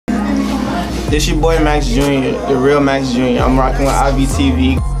This your boy Max Jr., the real Max Jr. I'm rocking with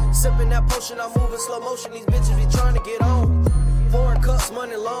IVTV. Sipping that potion, I'm moving slow motion. These bitches be trying to get on. Pouring cups,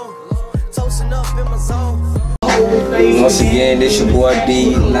 money long. Toasting up in my zone. Once again, this your boy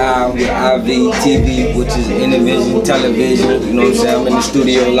D, live with IVTV, which is Intervision Television. You know what I'm saying? I'm in the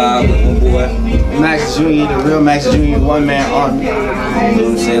studio live with my boy Max Jr., the real Max Jr., one-man army. You know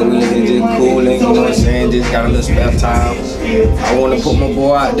what I'm saying? We just cooling, you know what I'm saying? Just got a little spare time. I want to put my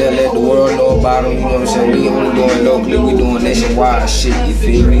boy out there, let the world know about him, you know what I'm saying? We only doing locally, we doing nationwide shit, you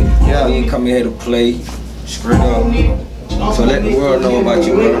feel me? Yeah. We ain't coming here to play, straight up. So let the world know about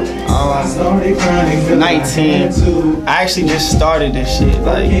you, bro. 19. I actually just started this shit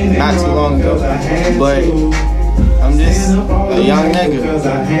like not too long ago, but I'm just a young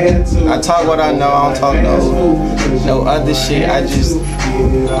nigga. I talk what I know. I don't talk no other shit. I just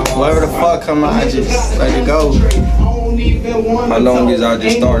whatever the fuck come out, I just let it go. How long is I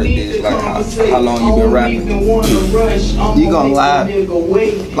just started this? Like how long you been rapping? You gonna laugh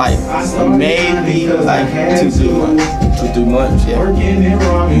like maybe like 2-3 months. 2-3 months, yeah.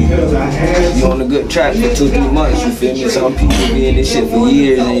 You on a good track for 2-3 months, you feel me? Some people be in this shit for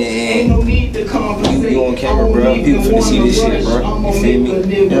years and you on camera, bro. People finna see this shit, bro. You feel me?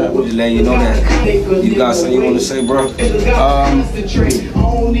 Yeah. Just letting you know that. You got something you wanna say, bro?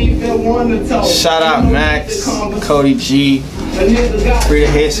 Shout out Max, Cody G, Free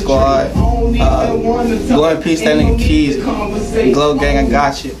the Hit Squad, go in peace, that nigga Keys, Glow Gang, I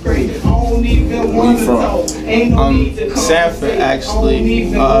got you. Where you from? Sanford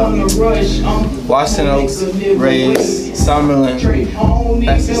actually, Washington Oaks, raised, Summerlin,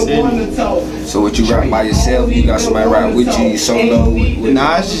 that's the city. So what, you rap by yourself? You got somebody rap with you, solo?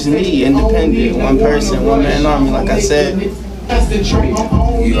 Nah, it's just me, independent, one person, one-man army, like I said.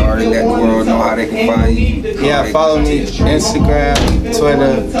 You already let the world know how they can find you? Yeah, follow me, Instagram,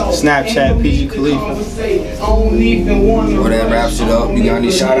 Twitter, Snapchat, PG Khalifa. Well, that wraps it up. You got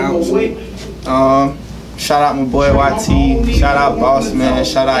any shout outs? Shout out my boy YT, shout out Boss Man,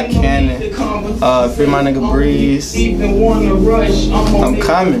 shout out Cannon, free my nigga Breeze. I'm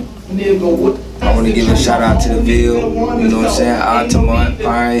coming. I want to give a shout out to the Ville, you know what I'm saying? Altamont,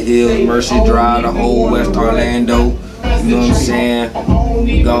 Pine Hill, Mercy Drive, the whole West Orlando. You know what I'm saying?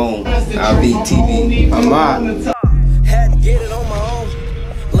 Gone. IVTV. I'm out. Had to get it on my own.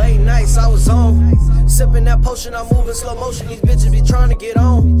 Late nights I was on. Sipping that potion, I'm moving slow motion. These bitches be trying to get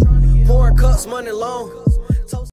on. Pouring cups, money long.